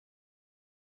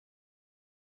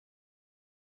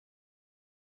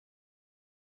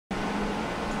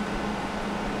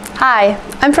Hi,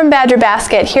 I'm from Badger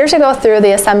Basket, here to go through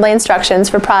the assembly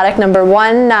instructions for product number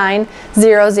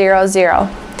 19000.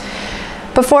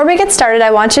 Before we get started, I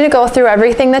want you to go through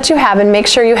everything that you have and make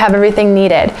sure you have everything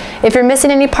needed. If you're missing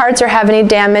any parts or have any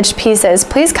damaged pieces,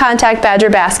 please contact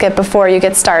Badger Basket before you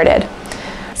get started.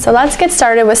 So let's get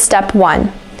started with step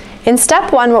 1. In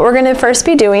step 1, what we're going to first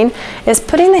be doing is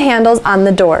putting the handles on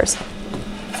the doors.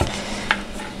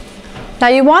 Now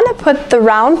you want to put the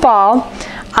round ball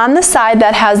on the side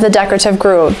that has the decorative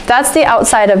groove. That's the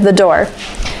outside of the door.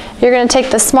 You're going to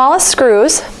take the smallest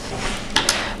screws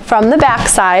from the back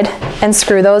side and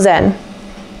screw those in.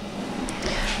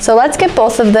 So let's get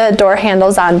both of the door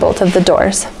handles on both of the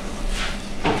doors.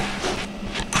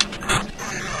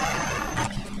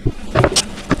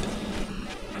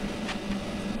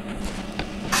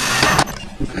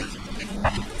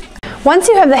 Once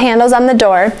you have the handles on the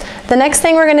door, the next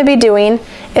thing we're going to be doing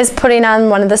is putting on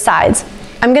one of the sides.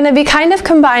 I'm going to be kind of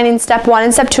combining step 1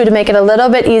 and step 2 to make it a little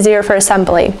bit easier for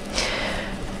assembly.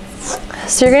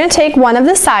 So you're going to take one of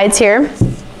the sides here,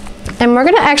 and we're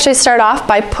going to actually start off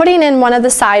by putting in one of the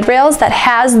side rails that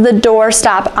has the door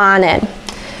stop on it.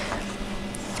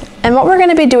 And what we're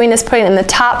going to be doing is putting in the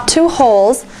top 2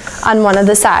 holes on one of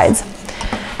the sides.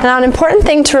 Now an important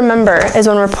thing to remember is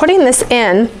when we're putting this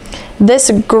in,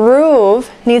 this groove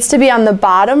needs to be on the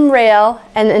bottom rail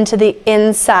and into the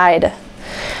inside.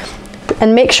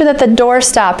 And make sure that the door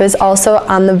stop is also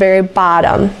on the very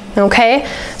bottom, okay?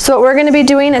 So what we're going to be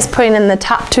doing is putting in the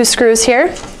top 2 screws here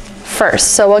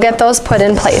first. So we'll get those put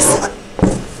in place.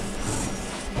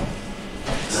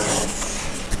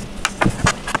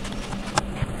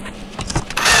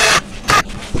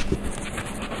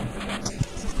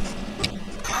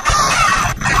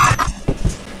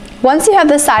 Once you have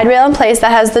the side rail in place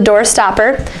that has the door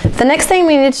stopper, the next thing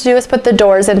we need to do is put the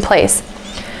doors in place.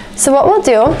 So what we'll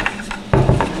do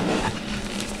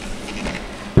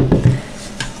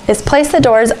is place the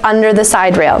doors under the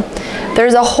side rail.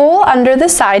 There's a hole under the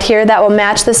side here that will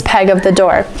match this peg of the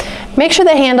door. Make sure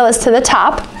the handle is to the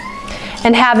top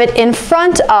and have it in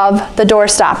front of the door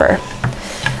stopper.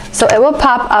 So it will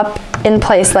pop up in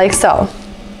place like so.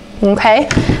 Okay?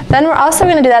 Then we're also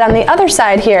going to do that on the other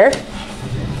side here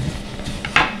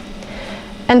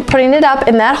and putting it up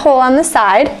in that hole on the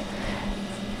side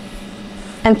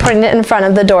and putting it in front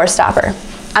of the door stopper.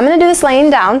 I'm going to do this laying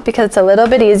down because it's a little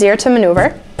bit easier to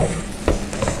maneuver.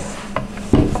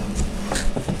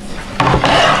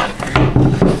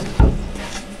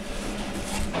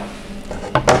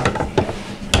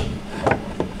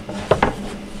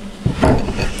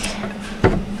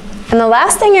 And the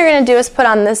last thing you're going to do is put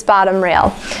on this bottom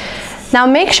rail. Now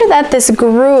make sure that this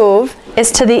groove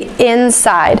is to the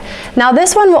inside. Now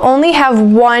this one will only have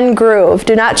one groove.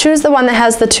 Do not choose the one that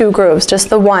has the 2 grooves, just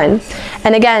the one.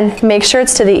 And again, make sure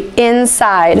it's to the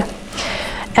inside.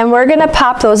 And we're going to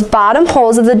pop those bottom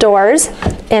holes of the doors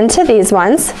into these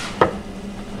ones.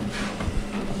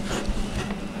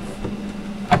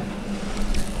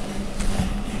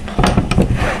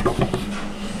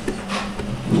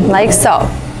 Like so.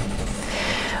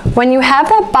 When you have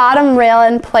that bottom rail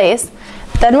in place,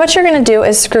 then what you're going to do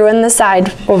is screw in the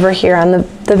side over here on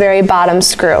the very bottom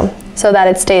screw so that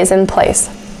it stays in place.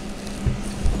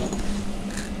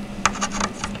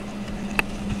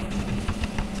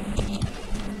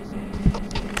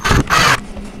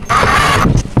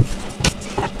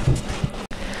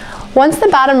 Once the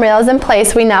bottom rail is in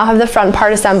place, we now have the front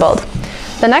part assembled.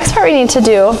 The next part we need to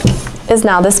do is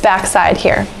now this back side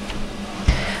here.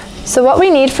 So what we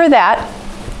need for that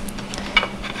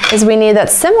is we need that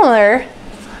similar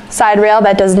side rail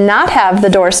that does not have the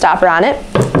door stopper on it,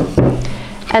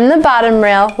 and the bottom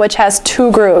rail which has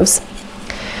 2 grooves.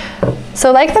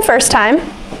 So like the first time,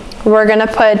 we're going to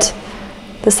put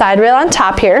the side rail on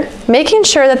top here, making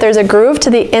sure that there's a groove to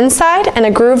the inside and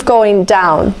a groove going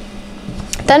down.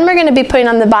 Then we're going to be putting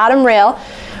on the bottom rail,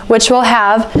 which will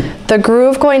have the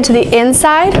groove going to the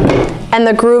inside and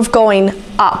the groove going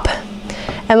up.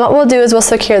 And what we'll do is we'll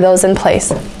secure those in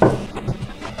place.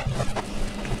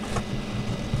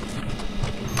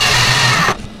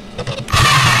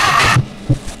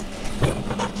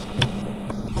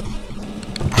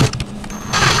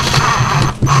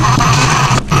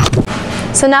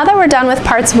 So now that we're done with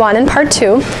parts 1 and part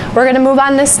 2, we're going to move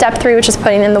on to step 3, which is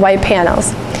putting in the white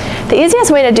panels. The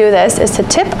easiest way to do this is to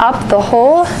tip up the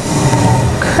whole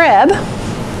crib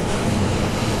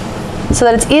so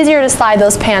that it's easier to slide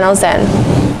those panels in.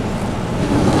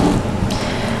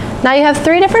 Now you have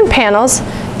 3 different panels,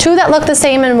 2 that look the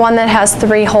same and 1 that has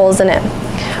 3 holes in it.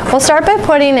 We'll start by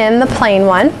putting in the plain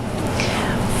one.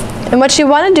 And what you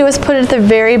want to do is put it at the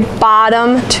very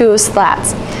bottom 2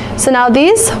 slats. So now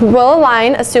these will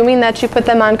align, assuming that you put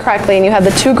them on correctly and you have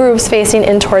the two grooves facing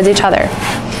in towards each other.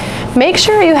 Make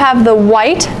sure you have the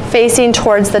white facing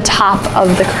towards the top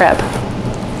of the crib.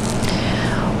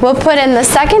 We'll put in the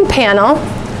second panel,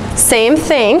 same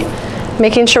thing,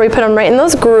 making sure we put them right in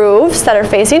those grooves that are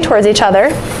facing towards each other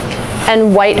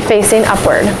and white facing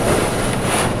upward.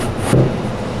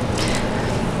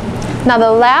 Now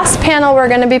the last panel we're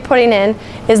going to be putting in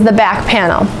is the back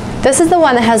panel. This is the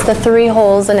one that has the 3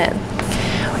 holes in it.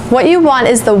 What you want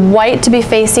is the white to be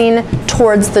facing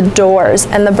towards the doors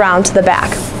and the brown to the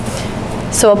back.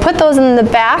 So we'll put those in the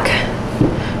back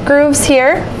grooves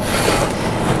here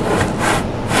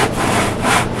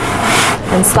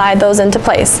and slide those into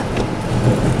place.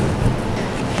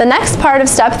 The next part of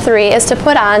step 3 is to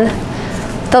put on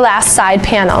the last side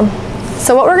panel.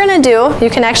 So what we're going to do, you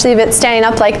can actually leave it standing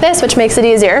up like this, which makes it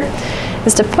easier,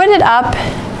 is to put it up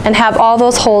and have all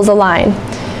those holes align.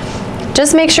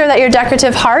 Just make sure that your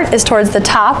decorative heart is towards the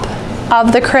top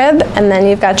of the crib, and then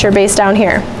you've got your base down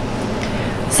here.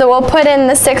 So we'll put in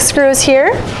the 6 screws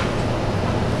here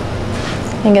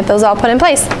and get those all put in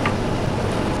place.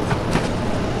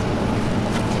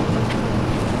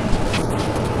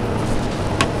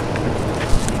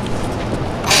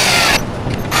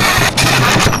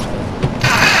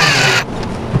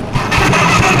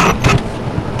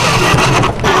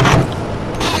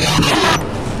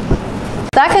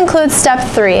 That concludes step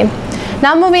 3.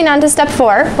 Now moving on to step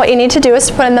 4, what you need to do is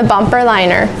to put in the bumper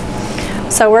liner.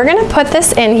 So we're going to put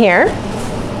this in here,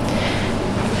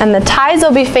 and the ties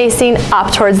will be facing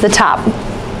up towards the top.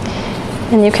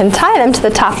 And you can tie them to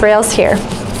the top rails here.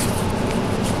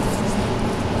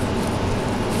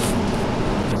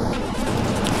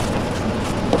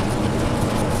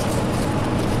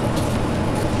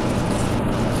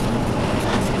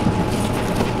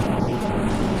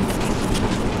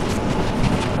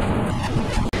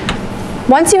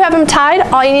 Once you have them tied,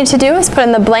 all you need to do is put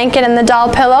in the blanket and the doll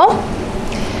pillow,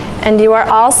 and you are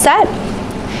all set.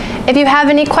 If you have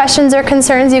any questions or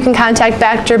concerns, you can contact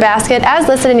Baxter Basket as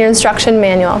listed in your instruction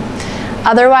manual.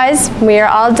 Otherwise, we are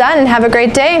all done, and have a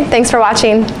great day. Thanks for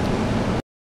watching.